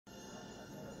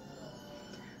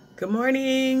Good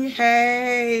morning.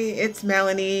 Hey, it's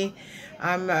Melanie.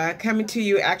 I'm coming to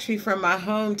you actually from my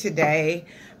home today.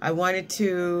 I wanted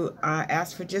to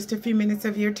ask for just a few minutes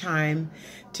of your time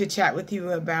to chat with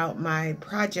you about my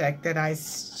project that I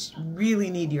really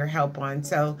need your help on.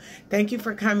 So thank you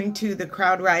for coming to the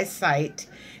CrowdRise site.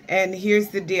 And here's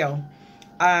the deal.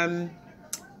 I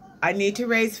need to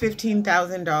raise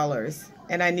 $15,000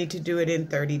 and I need to do it in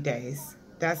 30 days.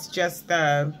 That's just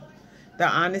the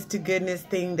honest to goodness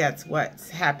thing. That's what's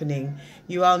happening.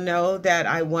 You all know that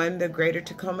I won the Greater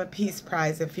Tacoma Peace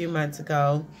Prize a few months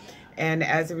ago. And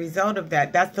as a result of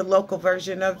that, that's the local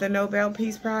version of the Nobel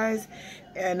Peace Prize.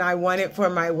 And I won it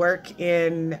for my work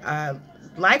in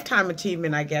lifetime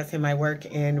achievement, I guess, in my work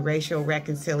in racial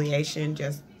reconciliation,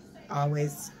 just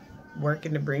always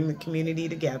working to bring the community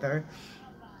together.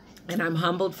 And I'm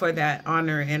humbled for that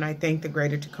honor. And I thank the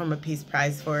Greater Tacoma Peace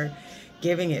Prize for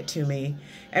giving it to me.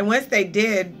 And once they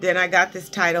did, then I got this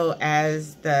title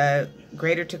as the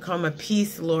Greater Tacoma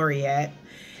Peace Laureate.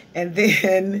 And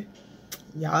then,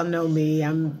 y'all know me,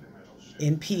 I'm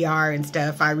in PR and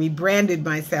stuff. I rebranded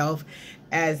myself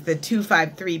as the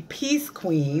 253 Peace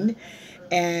Queen.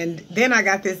 And then I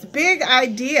got this big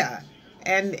idea.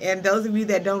 And those of you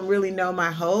that don't really know my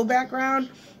whole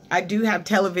background, I do have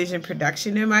television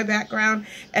production in my background.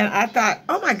 And I thought,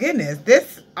 oh my goodness,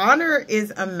 this honor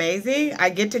is amazing. I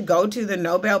get to go to the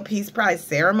Nobel Peace Prize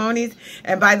ceremonies.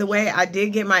 And by the way, I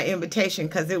did get my invitation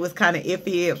because it was kind of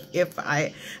iffy if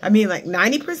I mean like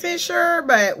 90% sure,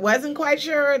 but wasn't quite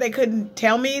sure. They couldn't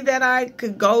tell me that I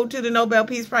could go to the Nobel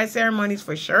Peace Prize ceremonies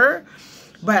for sure.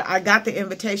 But I got the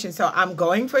invitation, so I'm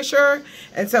going for sure.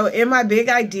 And so in my big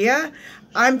idea,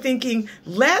 I'm thinking,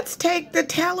 let's take the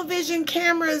television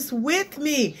cameras with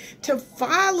me to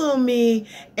follow me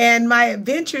and my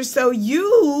adventures. So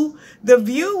you, the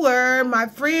viewer, my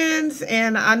friends,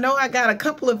 and I know I got a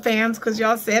couple of fans because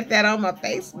y'all said that on my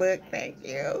Facebook. Thank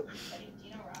you.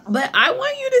 But I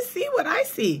want you to see what I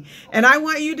see. And I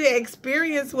want you to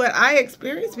experience what I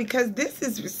experience, because this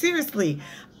is seriously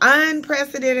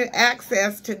unprecedented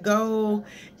access to go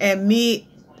and meet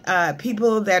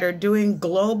people that are doing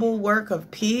global work of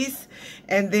peace,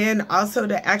 and then also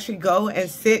to actually go and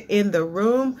sit in the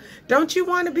room. Don't you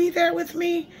want to be there with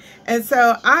me? And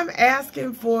so I'm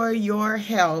asking for your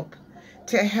help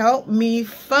to help me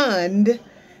fund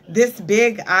this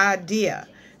big idea.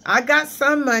 I got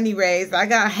some money raised. I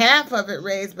got half of it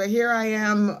raised, but here I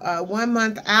am 1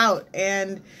 month out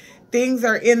and things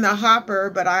are in the hopper,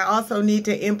 but I also need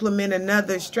to implement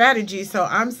another strategy. So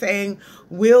I'm saying,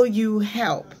 will you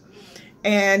help?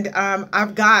 And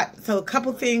I've got, so a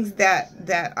couple things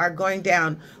that are going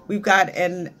down. We've got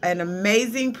an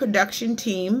amazing production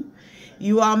team.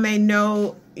 You all may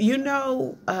know,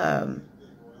 Bill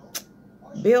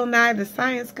Nye the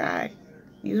Science Guy.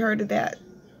 You heard of that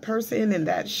person and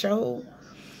that show?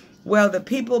 Well, the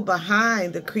people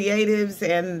behind, the creatives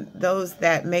and those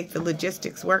that make the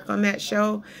logistics work on that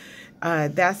show,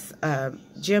 that's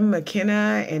Jim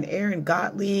McKenna and Aaron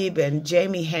Gottlieb and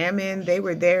Jamie Hammond. They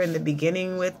were there in the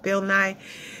beginning with Bill Nye.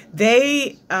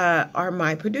 They are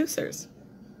my producers.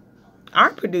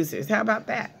 Our producers, how about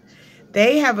that?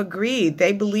 They have agreed.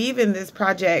 They believe in this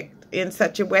project in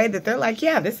such a way that they're like,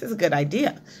 yeah, this is a good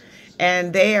idea.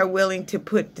 And they are willing to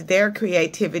put their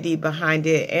creativity behind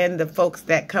it, and the folks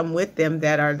that come with them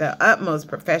that are the utmost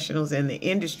professionals in the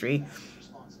industry,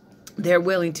 they're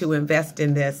willing to invest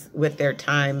in this with their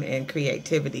time and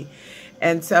creativity.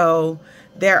 And so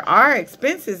there are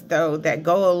expenses, though, that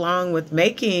go along with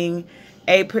making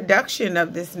a production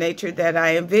of this nature that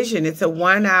I envision. It's a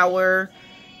 1-hour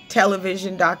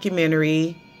television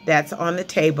documentary that's on the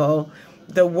table.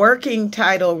 The working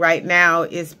title right now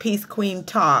is Peace Queen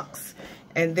Talks.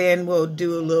 And then we'll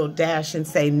do a little dash and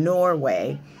say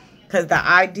Norway, because the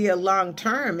idea long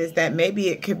term is that maybe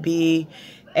it could be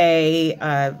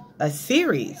a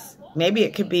series. Maybe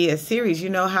it could be a series. You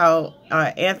know how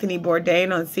Anthony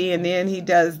Bourdain on CNN, he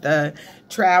does the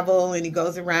travel and he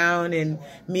goes around and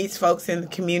meets folks in the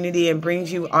community and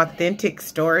brings you authentic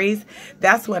stories.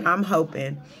 That's what I'm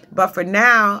hoping. But for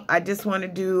now, I just want to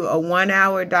do a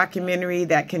 1-hour documentary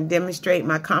that can demonstrate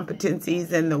my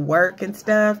competencies in the work and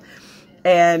stuff.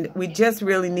 And we just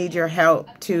really need your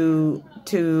help to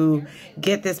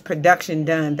get this production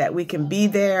done, that we can be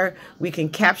there, we can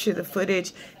capture the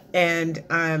footage, and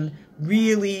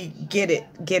really get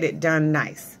it done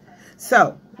nice.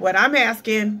 So what I'm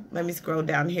asking, let me scroll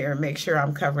down here and make sure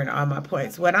I'm covering all my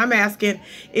points. What I'm asking,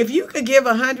 if you could give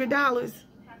 $100,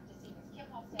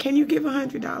 can you give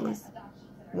 $100?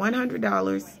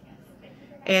 $100.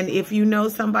 And if you know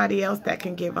somebody else that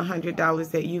can give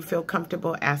 $100 that you feel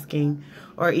comfortable asking,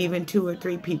 or even 2 or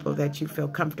 3 people that you feel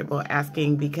comfortable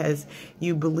asking because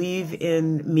you believe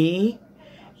in me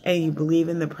and you believe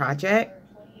in the project,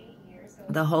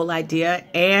 the whole idea,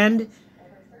 and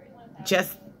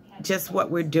just what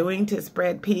we're doing to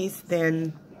spread peace,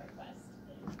 then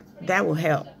that will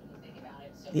help.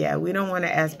 Yeah, we don't want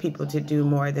to ask people to do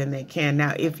more than they can.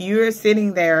 Now, if you're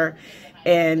sitting there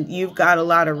and you've got a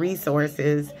lot of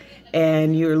resources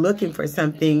and you're looking for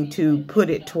something to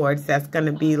put it towards that's going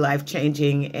to be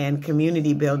life-changing and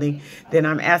community building, then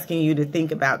I'm asking you to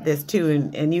think about this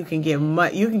too. And you can give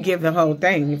you can give the whole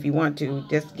thing if you want to.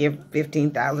 Just give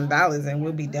 $15,000 and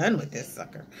we'll be done with this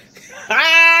sucker.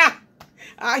 Yeah,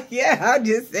 I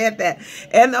just said that.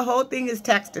 And the whole thing is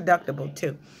tax deductible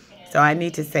too. So I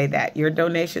need to say that your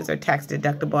donations are tax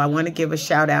deductible. I want to give a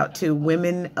shout out to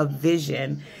Women of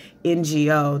Vision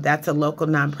NGO. That's a local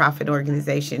nonprofit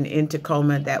organization in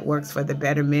Tacoma that works for the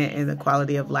betterment and the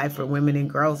quality of life for women and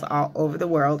girls all over the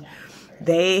world.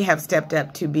 They have stepped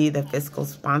up to be the fiscal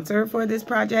sponsor for this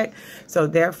project. So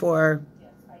therefore,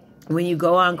 when you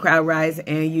go on CrowdRise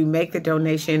and you make the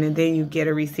donation and then you get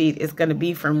a receipt, it's going to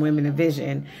be from Women of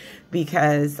Vision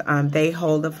because they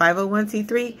hold a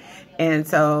 501c3. And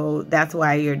so that's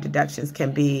why your deductions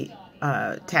can be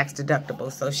tax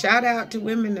deductible. So shout out to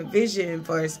Women of Vision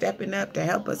for stepping up to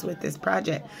help us with this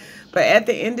project. But at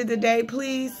the end of the day,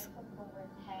 please,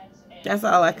 that's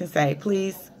all I can say.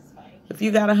 Please, if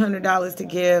you got $100 to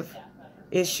give,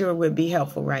 it sure would be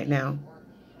helpful right now.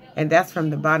 And that's from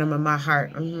the bottom of my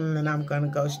heart. And I'm going to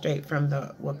go straight from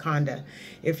the Wakanda.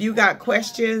 If you got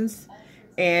questions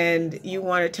and you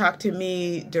want to talk to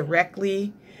me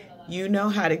directly, you know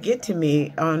how to get to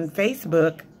me on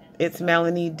Facebook. It's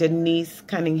Melanie Denise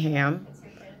Cunningham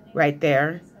right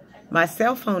there. My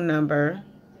cell phone number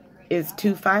is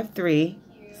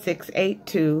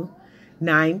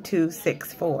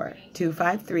 253-682-9264.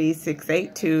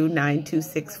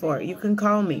 253-682-9264. You can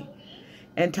call me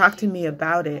and talk to me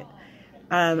about it.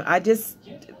 It's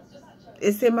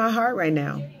in my heart right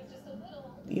now.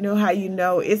 You know how you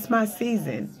know it's my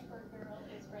season.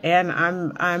 And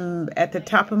I'm at the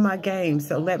top of my game.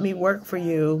 So let me work for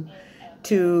you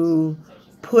to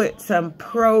put some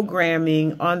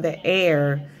programming on the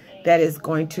air that is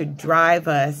going to drive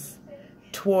us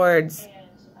towards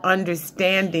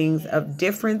understandings of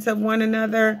difference of one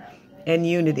another and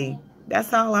unity.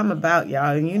 That's all I'm about,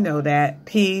 y'all. And you know that.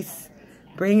 Peace,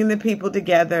 bringing the people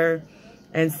together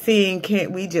and seeing,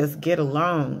 can't we just get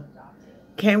along?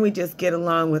 Can we just get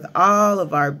along with all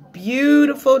of our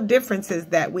beautiful differences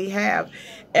that we have?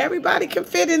 Everybody can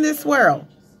fit in this world.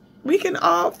 We can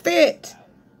all fit.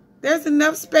 There's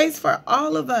enough space for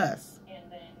all of us.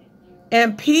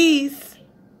 And peace,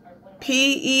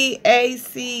 P-E-A-C-E,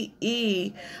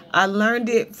 I learned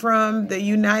it from the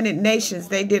United Nations.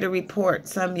 They did a report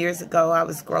some years ago. I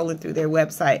was scrolling through their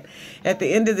website. At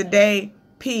the end of the day,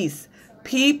 peace.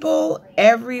 People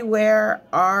everywhere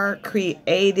are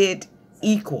created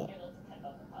equal.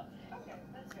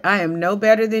 I am no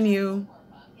better than you,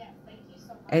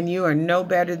 and you are no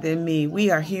better than me.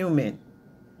 We are human.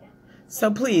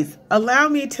 So please, allow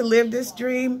me to live this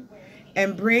dream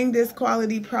and bring this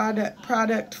quality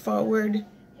product forward.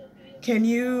 Can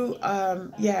you,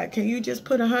 can you just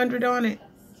put 100 on it?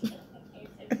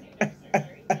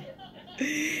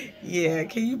 Yeah,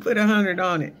 can you put 100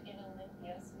 on it?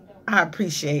 I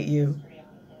appreciate you.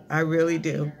 I really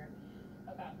do.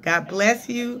 God bless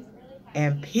you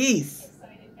and peace.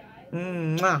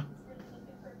 Mwah.